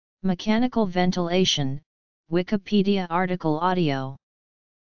Mechanical ventilation, Wikipedia article audio.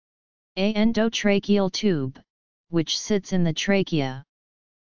 A. Endotracheal tube, which sits in the trachea.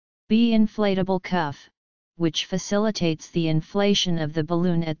 B. Inflatable cuff, which facilitates the inflation of the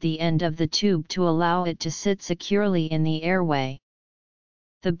balloon at the end of the tube to allow it to sit securely in the airway.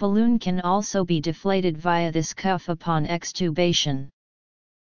 The balloon can also be deflated via this cuff upon extubation.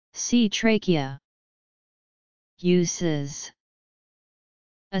 C. Trachea. Uses.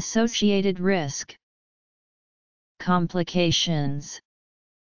 Associated risk. Complications.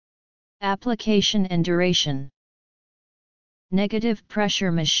 Application and duration. Negative pressure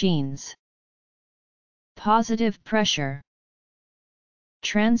machines. Positive pressure.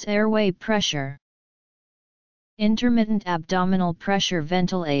 Trans-airway pressure. Intermittent abdominal pressure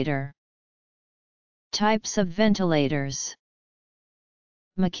ventilator. Types of ventilators.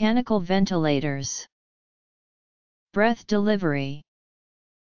 Mechanical ventilators. Breath delivery.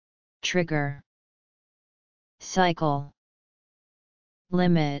 Trigger. Cycle.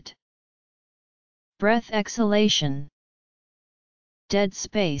 Limit. Breath exhalation. Dead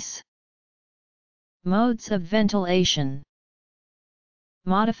space. Modes of ventilation.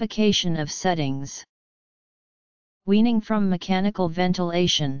 Modification of settings. Weaning from mechanical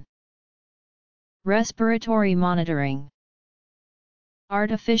ventilation. Respiratory monitoring.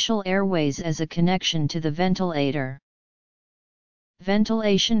 Artificial airways as a connection to the ventilator.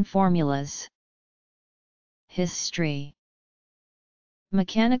 Ventilation formulas. History.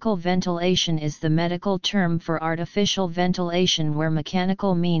 Mechanical ventilation is the medical term for artificial ventilation where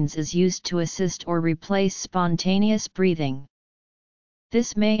mechanical means is used to assist or replace spontaneous breathing.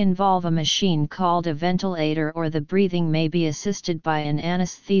 This may involve a machine called a ventilator, or the breathing may be assisted by an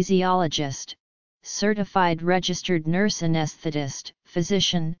anesthesiologist, certified registered nurse anesthetist,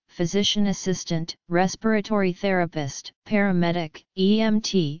 physician, physician assistant, respiratory therapist, paramedic,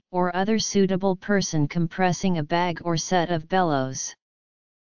 EMT, or other suitable person compressing a bag or set of bellows.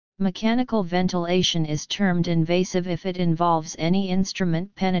 Mechanical ventilation is termed invasive if it involves any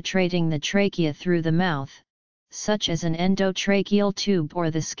instrument penetrating the trachea through the mouth, such as an endotracheal tube,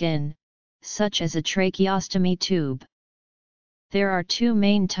 or the skin, such as a tracheostomy tube. There are two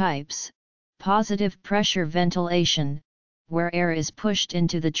main types: positive pressure ventilation, where air is pushed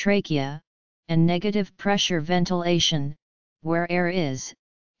into the trachea, and negative pressure ventilation, where air is,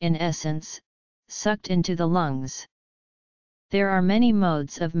 in essence, sucked into the lungs. There are many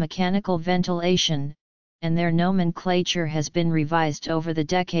modes of mechanical ventilation, and their nomenclature has been revised over the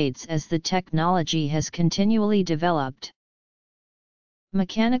decades as the technology has continually developed.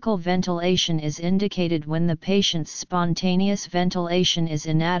 Mechanical ventilation is indicated when the patient's spontaneous ventilation is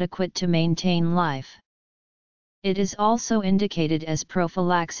inadequate to maintain life. It is also indicated as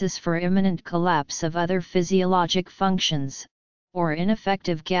prophylaxis for imminent collapse of other physiologic functions, or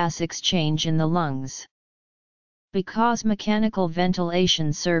ineffective gas exchange in the lungs. Because mechanical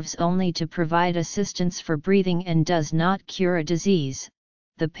ventilation serves only to provide assistance for breathing and does not cure a disease,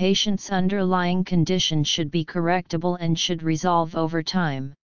 the patient's underlying condition should be correctable and should resolve over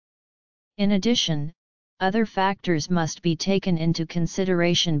time. In addition, other factors must be taken into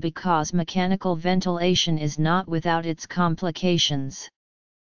consideration because mechanical ventilation is not without its complications.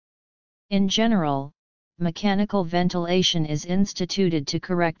 In general, mechanical ventilation is instituted to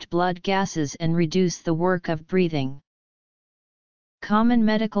correct blood gases and reduce the work of breathing. Common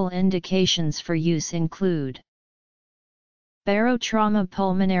medical indications for use include barotrauma.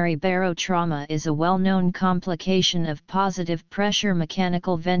 Pulmonary barotrauma is a well-known complication of positive pressure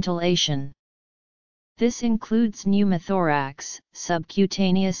mechanical ventilation. This includes pneumothorax,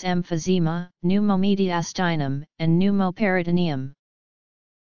 subcutaneous emphysema, pneumomediastinum, and pneumoperitoneum.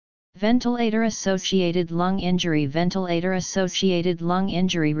 Ventilator-associated lung injury. Ventilator-associated lung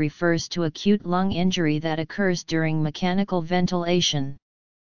injury refers to acute lung injury that occurs during mechanical ventilation.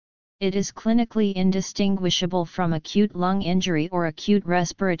 It is clinically indistinguishable from acute lung injury or acute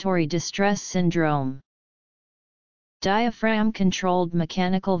respiratory distress syndrome. Diaphragm-controlled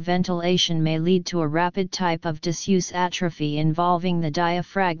mechanical ventilation may lead to a rapid type of disuse atrophy involving the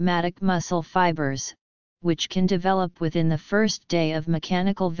diaphragmatic muscle fibers, which can develop within the first day of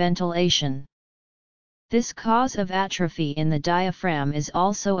mechanical ventilation. This cause of atrophy in the diaphragm is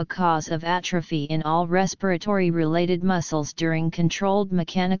also a cause of atrophy in all respiratory-related muscles during controlled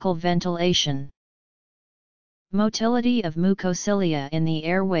mechanical ventilation. Motility of mucocilia in the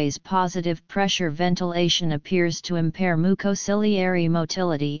airways. Positive pressure ventilation appears to impair mucociliary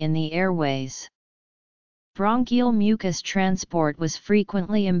motility in the airways. Bronchial mucus transport was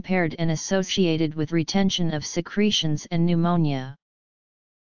frequently impaired and associated with retention of secretions and pneumonia.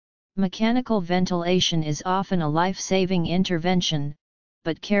 Mechanical ventilation is often a life-saving intervention,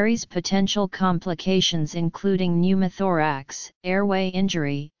 but carries potential complications including pneumothorax, airway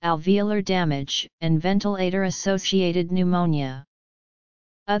injury, alveolar damage, and ventilator-associated pneumonia.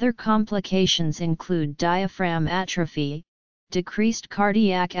 Other complications include diaphragm atrophy, decreased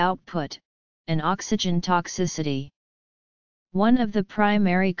cardiac output, and oxygen toxicity. One of the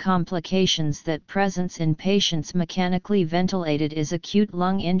primary complications that presents in patients mechanically ventilated is acute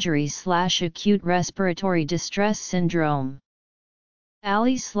lung injury/acute respiratory distress syndrome.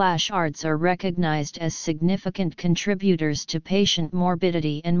 ALI/ARDS are recognized as significant contributors to patient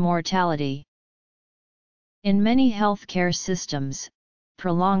morbidity and mortality. In many healthcare systems,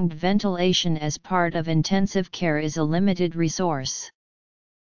 prolonged ventilation as part of intensive care is a limited resource.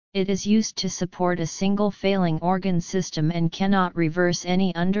 It is used to support a single failing organ system and cannot reverse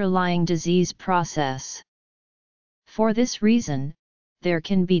any underlying disease process. For this reason, there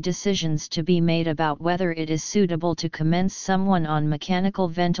can be decisions to be made about whether it is suitable to commence someone on mechanical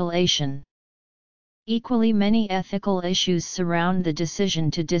ventilation. Equally many ethical issues surround the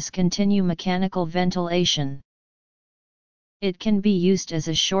decision to discontinue mechanical ventilation. It can be used as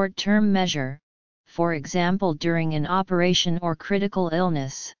a short-term measure, for example during an operation or critical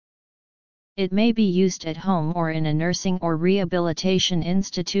illness. It may be used at home or in a nursing or rehabilitation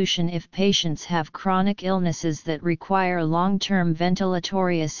institution if patients have chronic illnesses that require long-term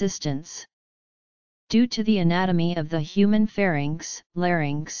ventilatory assistance. Due to the anatomy of the human pharynx,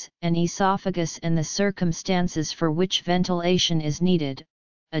 larynx, and esophagus and the circumstances for which ventilation is needed,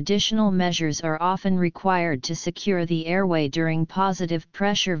 additional measures are often required to secure the airway during positive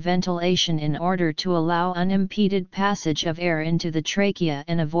pressure ventilation in order to allow unimpeded passage of air into the trachea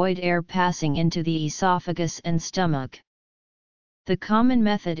and avoid air passing into the esophagus and stomach. The common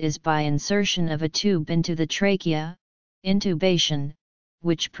method is by insertion of a tube into the trachea, intubation,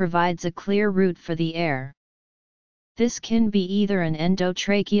 which provides a clear route for the air. This can be either an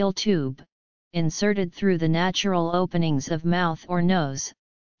endotracheal tube, inserted through the natural openings of mouth or nose,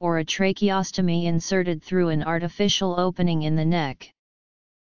 or a tracheostomy inserted through an artificial opening in the neck.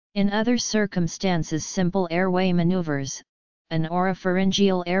 In other circumstances, simple airway maneuvers, an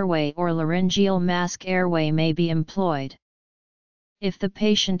oropharyngeal airway or laryngeal mask airway may be employed. If the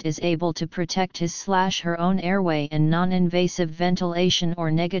patient is able to protect his/her own airway and non-invasive ventilation or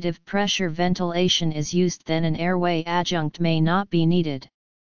negative pressure ventilation is used, then an airway adjunct may not be needed.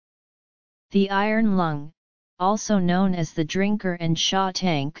 The iron lung, also known as the Drinker and Shaw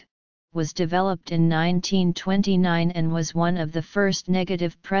tank, was developed in 1929 and was one of the first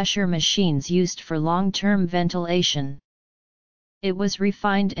negative pressure machines used for long-term ventilation. It was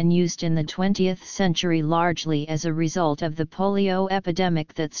refined and used in the 20th century largely as a result of the polio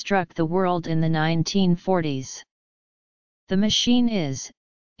epidemic that struck the world in the 1940s. The machine is,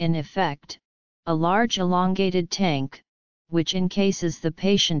 in effect, a large elongated tank, which encases the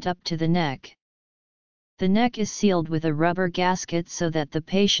patient up to the neck. The neck is sealed with a rubber gasket so that the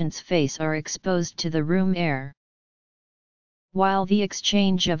patient's face are exposed to the room air. While the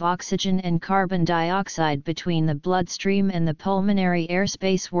exchange of oxygen and carbon dioxide between the bloodstream and the pulmonary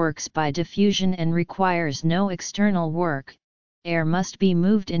airspace works by diffusion and requires no external work, air must be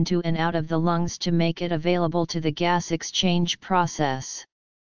moved into and out of the lungs to make it available to the gas exchange process.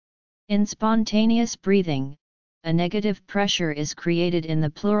 In spontaneous breathing, a negative pressure is created in the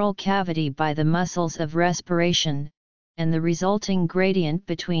pleural cavity by the muscles of respiration, and the resulting gradient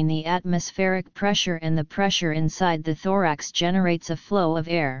between the atmospheric pressure and the pressure inside the thorax generates a flow of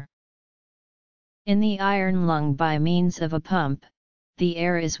air. In the iron lung, by means of a pump, the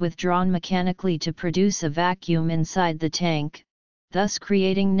air is withdrawn mechanically to produce a vacuum inside the tank, thus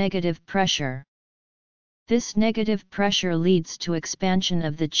creating negative pressure. This negative pressure leads to expansion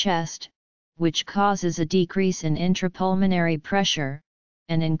of the chest, which causes a decrease in intrapulmonary pressure,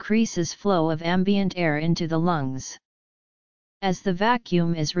 and increases flow of ambient air into the lungs. As the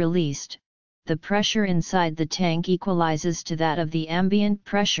vacuum is released, the pressure inside the tank equalizes to that of the ambient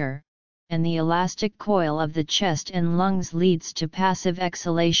pressure, and the elastic coil of the chest and lungs leads to passive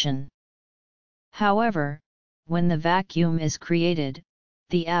exhalation. However, when the vacuum is created,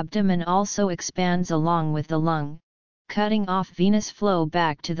 the abdomen also expands along with the lung, cutting off venous flow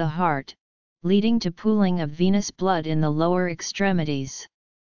back to the heart, leading to pooling of venous blood in the lower extremities.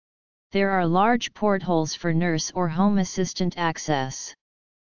 There are large portholes for nurse or home assistant access.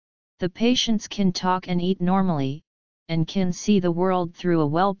 The patients can talk and eat normally, and can see the world through a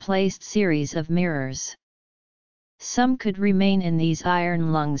well-placed series of mirrors. Some could remain in these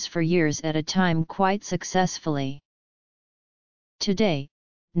iron lungs for years at a time quite successfully. Today,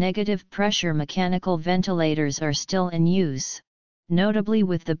 negative pressure mechanical ventilators are still in use, notably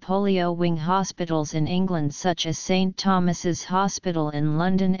with the polio wing hospitals in England such as St Thomas's Hospital in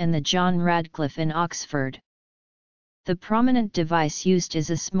London and the John Radcliffe in Oxford. The prominent device used is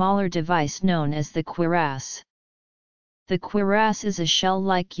a smaller device known as the cuirass. The cuirass is a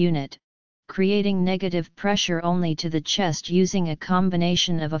shell-like unit, creating negative pressure only to the chest using a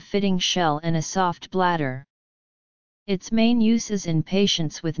combination of a fitting shell and a soft bladder. Its main use is in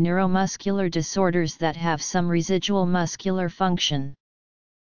patients with neuromuscular disorders that have some residual muscular function.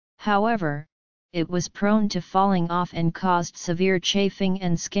 However, it was prone to falling off and caused severe chafing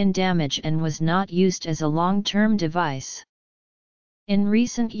and skin damage and was not used as a long-term device. In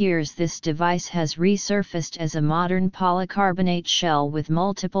recent years, this device has resurfaced as a modern polycarbonate shell with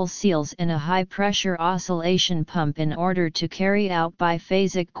multiple seals and a high-pressure oscillation pump in order to carry out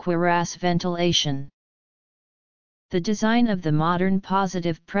biphasic cuirass ventilation. The design of the modern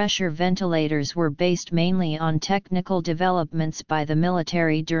positive pressure ventilators were based mainly on technical developments by the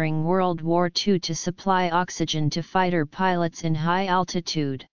military during World War II to supply oxygen to fighter pilots in high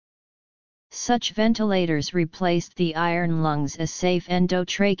altitude. Such ventilators replaced the iron lungs as safe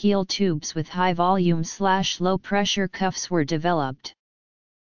endotracheal tubes with high volume/low pressure cuffs were developed.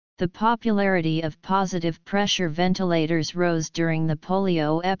 The popularity of positive pressure ventilators rose during the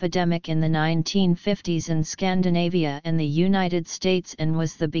polio epidemic in the 1950s in Scandinavia and the United States and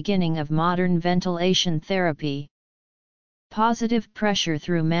was the beginning of modern ventilation therapy. Positive pressure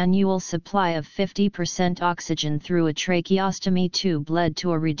through manual supply of 50% oxygen through a tracheostomy tube led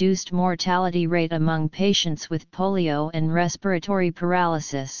to a reduced mortality rate among patients with polio and respiratory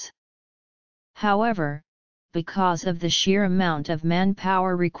paralysis. However, because of the sheer amount of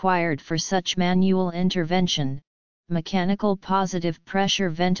manpower required for such manual intervention, mechanical positive pressure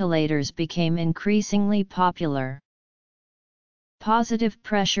ventilators became increasingly popular. Positive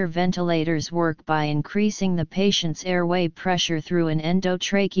pressure ventilators work by increasing the patient's airway pressure through an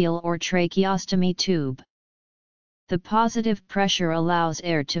endotracheal or tracheostomy tube. The positive pressure allows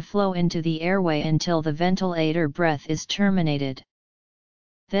air to flow into the airway until the ventilator breath is terminated.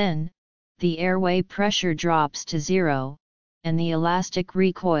 Then, the airway pressure drops to zero, and the elastic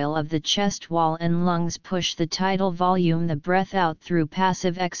recoil of the chest wall and lungs push the tidal volume the breath out through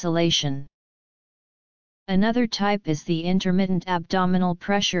passive exhalation. Another type is the intermittent abdominal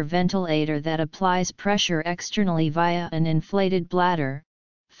pressure ventilator that applies pressure externally via an inflated bladder,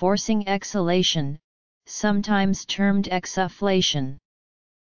 forcing exhalation, sometimes termed exsufflation.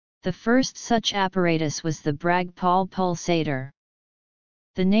 The first such apparatus was the Bragg-Paul pulsator.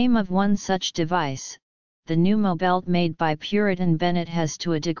 The name of one such device, the pneumobelt made by Puritan Bennett, has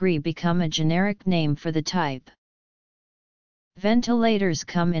to a degree become a generic name for the type. Ventilators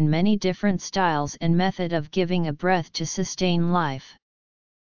come in many different styles and method of giving a breath to sustain life.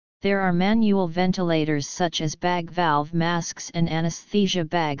 There are manual ventilators such as bag valve masks and anesthesia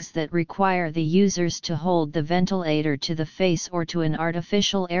bags that require the users to hold the ventilator to the face or to an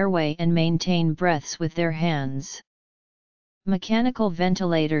artificial airway and maintain breaths with their hands. Mechanical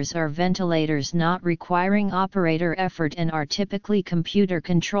ventilators are ventilators not requiring operator effort and are typically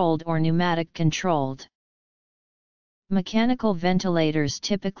computer-controlled or pneumatic-controlled. Mechanical ventilators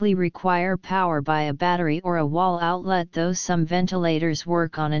typically require power by a battery or a wall outlet, though some ventilators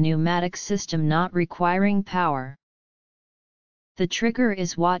work on a pneumatic system not requiring power. The trigger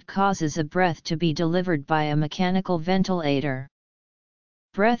is what causes a breath to be delivered by a mechanical ventilator.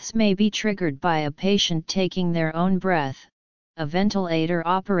 Breaths may be triggered by a patient taking their own breath, a ventilator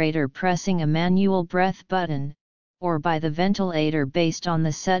operator pressing a manual breath button, or by the ventilator based on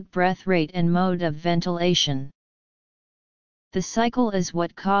the set breath rate and mode of ventilation. The cycle is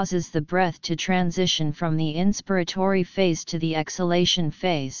what causes the breath to transition from the inspiratory phase to the exhalation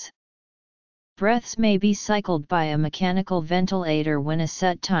phase. Breaths may be cycled by a mechanical ventilator when a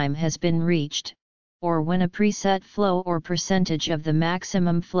set time has been reached, or when a preset flow or percentage of the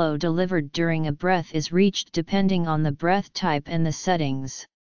maximum flow delivered during a breath is reached depending on the breath type and the settings.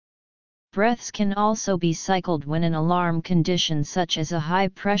 Breaths can also be cycled when an alarm condition such as a high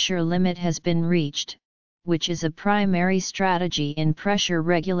pressure limit has been reached, which is a primary strategy in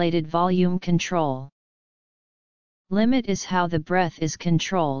pressure-regulated volume control. Limit is how the breath is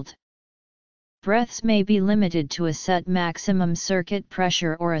controlled. Breaths may be limited to a set maximum circuit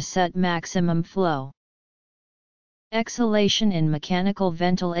pressure or a set maximum flow. Exhalation in mechanical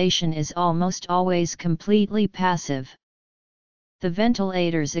ventilation is almost always completely passive. The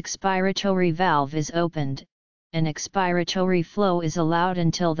ventilator's expiratory valve is opened, and expiratory flow is allowed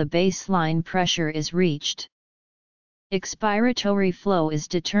until the baseline pressure is reached. Expiratory flow is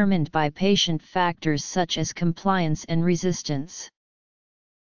determined by patient factors such as compliance and resistance.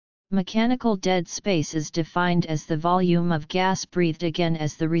 Mechanical dead space is defined as the volume of gas breathed again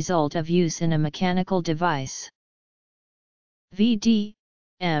as the result of use in a mechanical device. VD,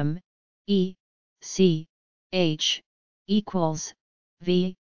 M, E, C, H, equals,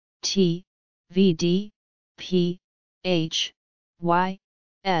 V, T, VD, P, H, Y,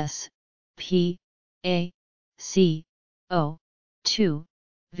 S, P, A, C, O, 2,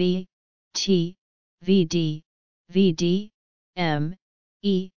 V, T, VD, VD, M,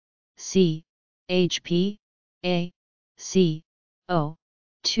 E, C, H, P, A, C, O,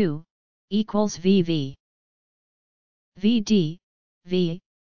 2, equals VV. VD, V,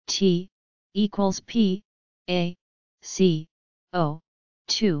 T, equals P, A, C, O,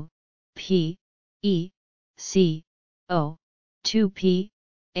 2, P, E, C, O, 2 P,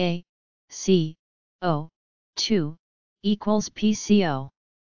 A, C, O, 2, equals PCO.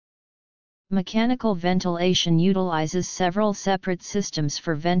 Mechanical ventilation utilizes several separate systems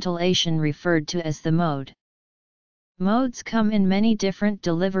for ventilation referred to as the mode. Modes come in many different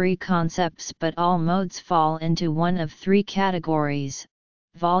delivery concepts, but all modes fall into one of three categories: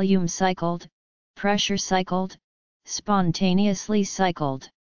 volume cycled, pressure cycled, spontaneously cycled.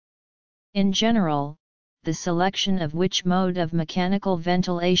 In general, the selection of which mode of mechanical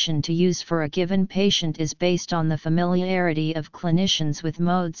ventilation to use for a given patient is based on the familiarity of clinicians with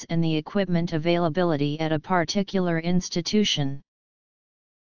modes and the equipment availability at a particular institution.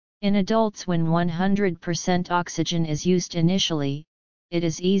 In adults, when 100% oxygen is used initially, it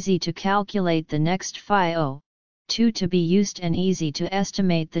is easy to calculate the next FiO2 to be used and easy to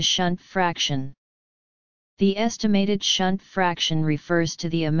estimate the shunt fraction. The estimated shunt fraction refers to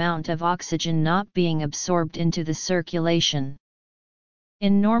the amount of oxygen not being absorbed into the circulation.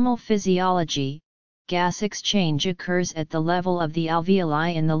 In normal physiology, gas exchange occurs at the level of the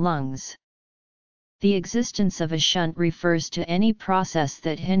alveoli in the lungs. The existence of a shunt refers to any process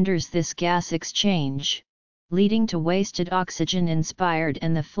that hinders this gas exchange, leading to wasted oxygen inspired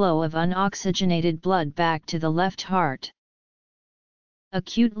and the flow of unoxygenated blood back to the left heart.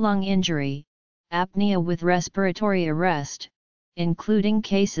 Acute lung injury, apnea with respiratory arrest, including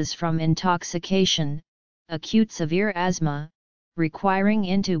cases from intoxication, acute severe asthma, requiring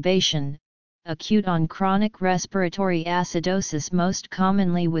intubation, acute on chronic respiratory acidosis, most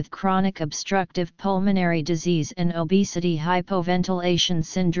commonly with chronic obstructive pulmonary disease and obesity, hypoventilation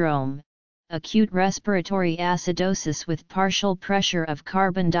syndrome, acute respiratory acidosis with partial pressure of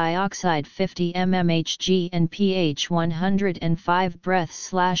carbon dioxide 50 mmHg and pH 105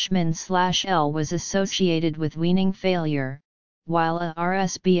 breath/min/L was associated with weaning failure, while a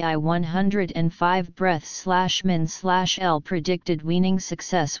RSBI 105 breath/min/L predicted weaning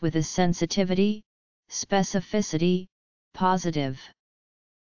success with a sensitivity, specificity, positive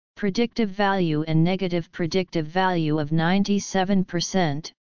predictive value and negative predictive value of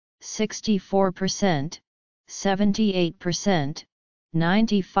 97%, 64%, 78%,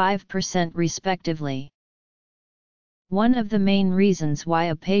 95% respectively. One of the main reasons why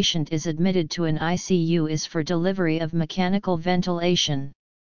a patient is admitted to an ICU is for delivery of mechanical ventilation.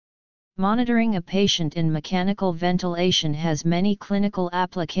 Monitoring a patient in mechanical ventilation has many clinical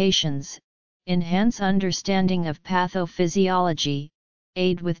applications: enhance understanding of pathophysiology,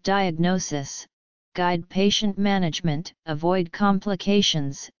 aid with diagnosis, guide patient management, avoid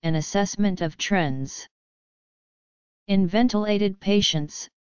complications, and assessment of trends. In ventilated patients,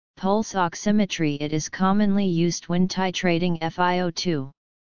 pulse oximetry it is commonly used when titrating FiO2.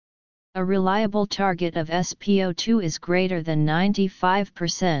 A reliable target of SpO2 is greater than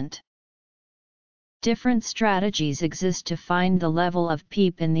 95%. Different strategies exist to find the level of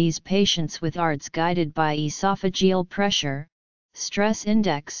PEEP in these patients, with ARDS guided by esophageal pressure, stress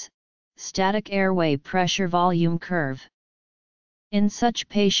index, static airway pressure volume curve. In such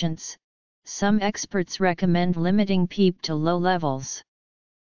patients, some experts recommend limiting PEEP to low levels.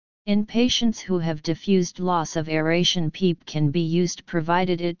 In patients who have diffused loss of aeration, PEEP can be used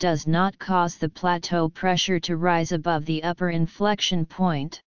provided it does not cause the plateau pressure to rise above the upper inflection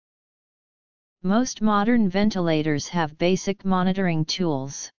point. Most modern ventilators have basic monitoring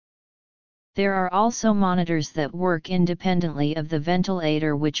tools. There are also monitors that work independently of the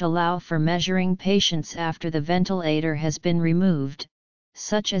ventilator which allow for measuring patients after the ventilator has been removed,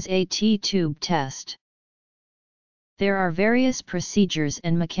 such as a T-tube test. There are various procedures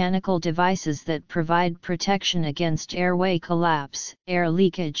and mechanical devices that provide protection against airway collapse, air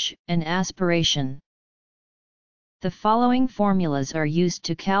leakage, and aspiration. The following formulas are used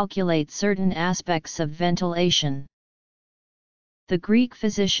to calculate certain aspects of ventilation. The Greek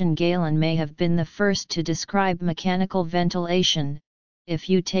physician Galen may have been the first to describe mechanical ventilation: if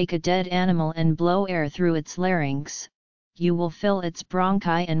you take a dead animal and blow air through its larynx, you will fill its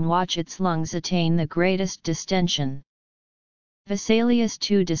bronchi and watch its lungs attain the greatest distension. Vesalius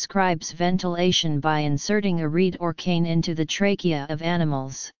too describes ventilation by inserting a reed or cane into the trachea of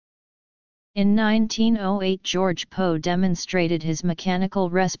animals. In 1908 George Poe demonstrated his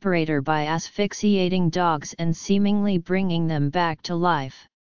mechanical respirator by asphyxiating dogs and seemingly bringing them back to life.